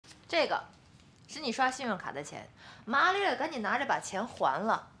这个是你刷信用卡的钱，麻利的赶紧拿着把钱还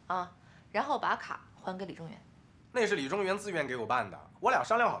了啊，然后把卡还给李中原。那是李中原自愿给我办的，我俩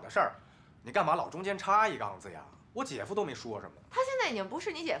商量好的事儿，你干嘛老中间插一杠子呀？我姐夫都没说什么。他现在已经不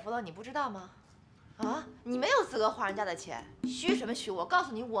是你姐夫了，你不知道吗？啊，你没有资格花人家的钱，虚什么虚？我告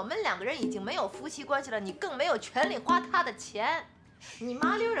诉你，我们2个人已经没有夫妻关系了，你更没有权利花他的钱。你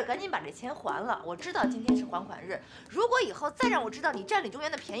麻溜着赶紧把这钱还了。我知道今天是还款日，如果以后再让我知道你占李中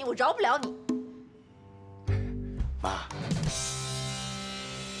原的便宜，我饶不了你。妈。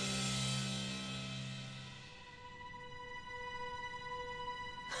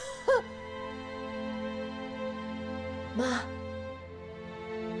 妈，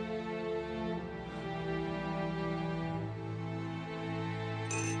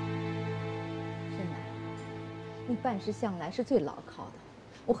深南，你办事向来是最牢靠的，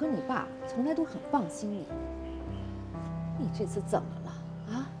我和你爸从来都很放心你。你这次怎么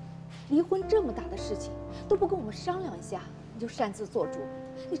了啊？离婚这么大的事情都不跟我们商量一下，你就擅自做主，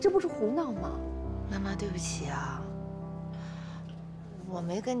你这不是胡闹吗？妈妈，对不起啊，我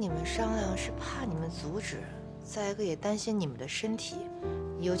没跟你们商量，是怕你们阻止。 再一个也担心你们的身体，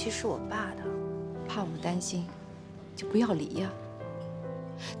尤其是我爸的，怕我们担心，就不要离呀。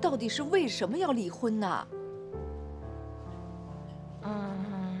到底是为什么要离婚呢？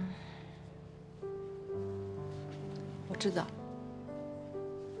我知道，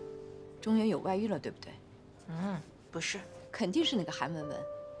中原有外遇了，对不对？不是，肯定是那个韩文文。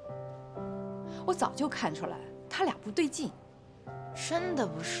我早就看出来，他俩不对劲。真的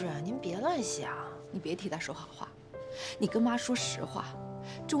不是，您别乱想。 你别替他说好话，你跟妈说实话，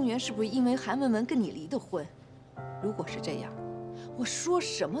中原是不是因为韩文文跟你离的婚？如果是这样，我说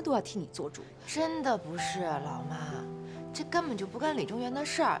什么都要替你做主。真的不是，老妈，这根本就不干李中原的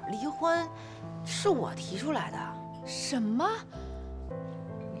事儿，离婚是我提出来的。什么？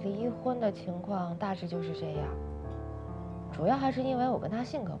离婚的情况大致就是这样，主要还是因为我跟他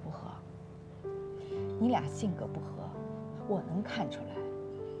性格不合。你俩性格不合，我能看出来。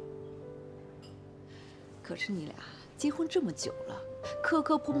 可是你俩结婚这么久了，磕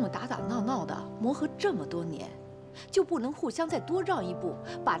磕碰碰、打打闹闹的，磨合这么多年，就不能互相再多让一步，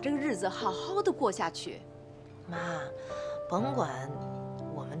把这个日子好好的过下去？妈，甭管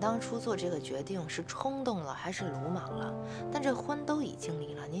我们当初做这个决定是冲动了还是鲁莽了，但这婚都已经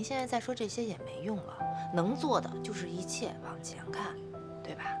离了，您现在再说这些也没用了。能做的就是一切往前看，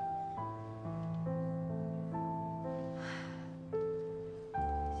对吧？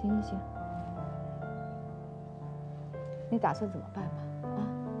行行行。 你打算怎么办吧？啊，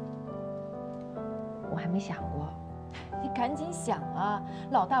我还没想过。你赶紧想啊，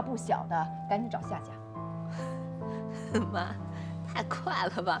老大不小的，赶紧找下家。妈，太快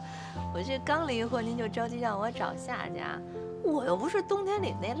了吧！我这刚离婚，您就着急让我找下家，我又不是冬天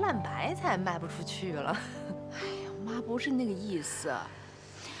里那烂白菜卖不出去了。哎呀，妈不是那个意思，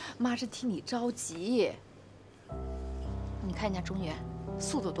妈是替你着急。你看人家中原，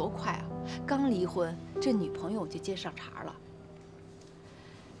速度多快啊！ 刚离婚，这女朋友就接上茬了。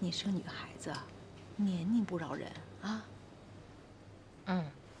你是个女孩子，年龄不饶人啊。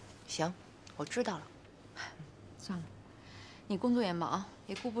行，我知道了。算了，你工作也忙，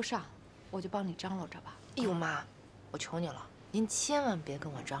也顾不上，我就帮你张罗着吧。哎呦妈，我求你了，您千万别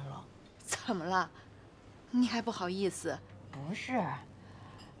跟我张罗。怎么了？你还不好意思？不是，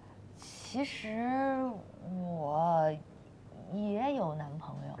其实我也有男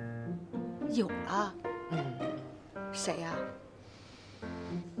朋友。 有了，谁呀？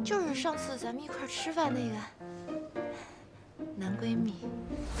就是上次咱们一块吃饭那个男闺蜜。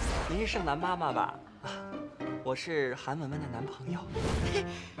您是南妈妈吧？我是韩文文的男朋友。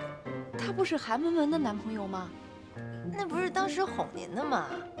他不是韩文文的男朋友吗？那不是当时哄您的吗？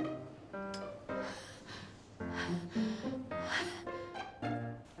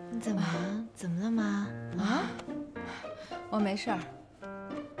你怎么了？怎么了，妈？啊？我没事儿。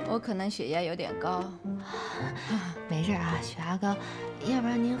 我可能血压有点高，没事啊，血压高，要不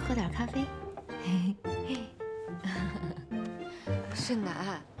然您喝点咖啡。盛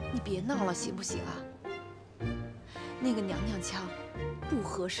楠，你别闹了，行不行啊？那个娘娘腔不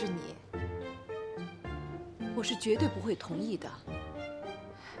合适你，我是绝对不会同意的。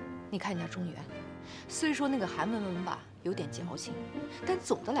你看人家中原，虽说那个韩文文吧有点矫情，但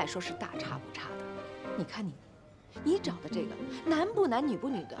总的来说是大差不差的。你看你。 你找的这个男不男女不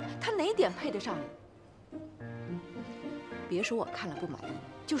女的，他哪点配得上你？别说我看了不满意，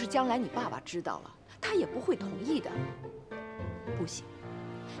就是将来你爸爸知道了，他也不会同意的。不行，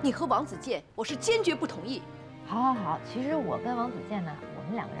你和王子健，我是坚决不同意。好，其实我跟王子健呢，我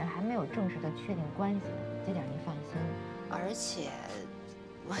们2个人还没有正式的确定关系，这点您放心。而且，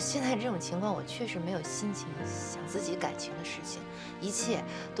我现在这种情况，我确实没有心情想自己感情的事情，一切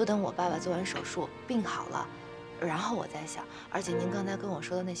都等我爸爸做完手术病好了，然后我再想。而且您刚才跟我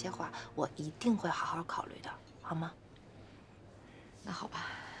说的那些话，我一定会好好考虑的，好吗？那好吧，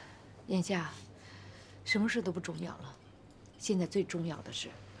眼下什么事都不重要了，现在最重要的是，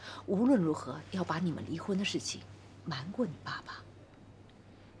无论如何要把你们离婚的事情瞒过你爸爸。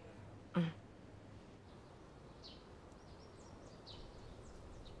嗯。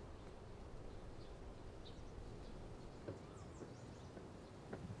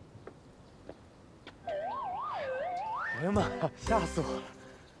哎呀妈呀，吓死我了！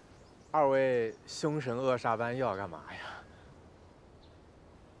二位凶神恶煞般又要干嘛呀？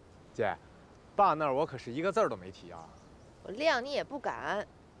姐，爸那儿我可是一个字儿都没提啊。我谅你也不敢，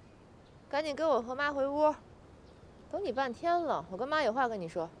赶紧跟我和妈回屋。等你半天了，我跟妈有话跟你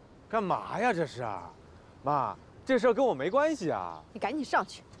说。干嘛呀这是？妈，这事儿跟我没关系啊。你赶紧上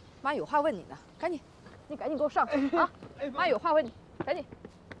去，妈有话问你呢，赶紧，你赶紧给我上去啊！妈有话问你，赶紧。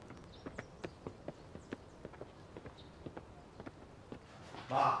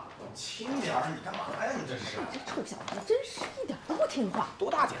妈，轻点儿，你干嘛呀？你这是？这臭小子真是一点都不听话。多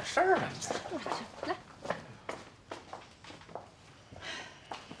大点事儿啊？你这是？多大事？来。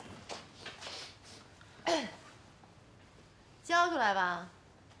交出来吧。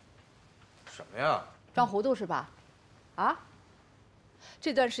什么呀？装糊涂是吧？啊？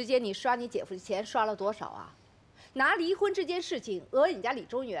这段时间你刷你姐夫的钱刷了多少啊？拿离婚这件事情讹人家李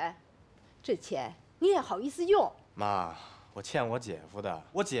中原，这钱你也好意思用？妈，我欠我姐夫的，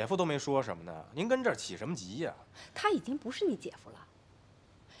我姐夫都没说什么呢，您跟这儿起什么急呀？他已经不是你姐夫了，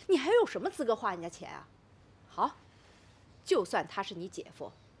你还有什么资格花人家钱啊？好，就算他是你姐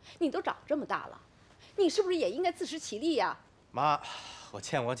夫，你都长这么大了，你是不是也应该自食其力呀？妈，我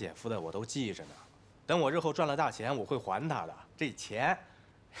欠我姐夫的我都记着呢，等我日后赚了大钱，我会还他的。这钱，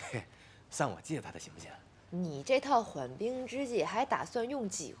嘿，算我借他的，行不行？你这套缓兵之计还打算用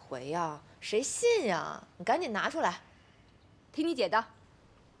几回呀？谁信呀？你赶紧拿出来。听你姐的，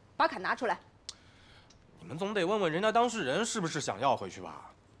把卡拿出来。你们总得问问人家当事人是不是想要回去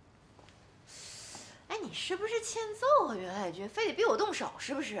吧？哎，你是不是欠揍啊，袁海军？非得逼我动手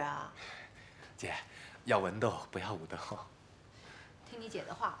是不是啊？姐，要文斗不要武斗。听你姐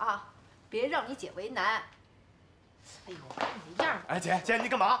的话啊，别让你姐为难。哎呦，我看你这样儿。哎，姐，你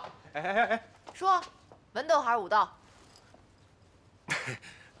干嘛？哎，说，文斗还是武斗？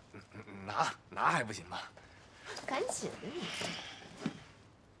拿还不行吗？赶紧的你！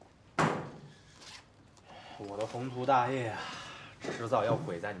我的宏图大业啊，迟早要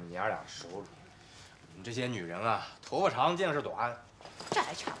毁在你们娘俩手里。你们这些女人啊，头发长见识短。这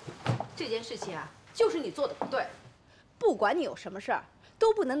还差不多。这件事情啊，就是你做的不对。不管你有什么事儿，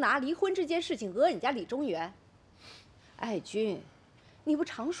都不能拿离婚这件事情讹人家李中原。爱军，你不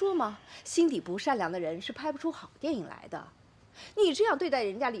常说吗？心底不善良的人是拍不出好电影来的。你这样对待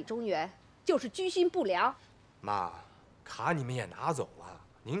人家李中原，就是居心不良。妈，卡你们也拿走了，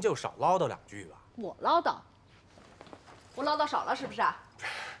您就少唠叨两句吧。我唠叨，我唠叨少了是不是啊？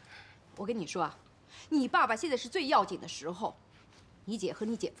我跟你说啊，你爸爸现在是最要紧的时候，你姐和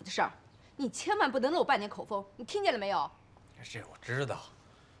你姐夫的事儿，你千万不能漏半点口风，你听见了没有？这我知道。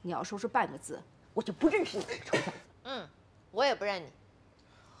你要说出半个字，我就不认识你，臭小子。嗯，我也不认你。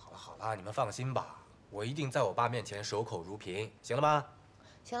好了，你们放心吧，我一定在我爸面前守口如瓶，行了吗？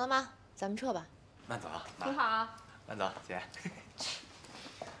行了妈，咱们撤吧。慢走啊，妈。听好啊。慢走，姐。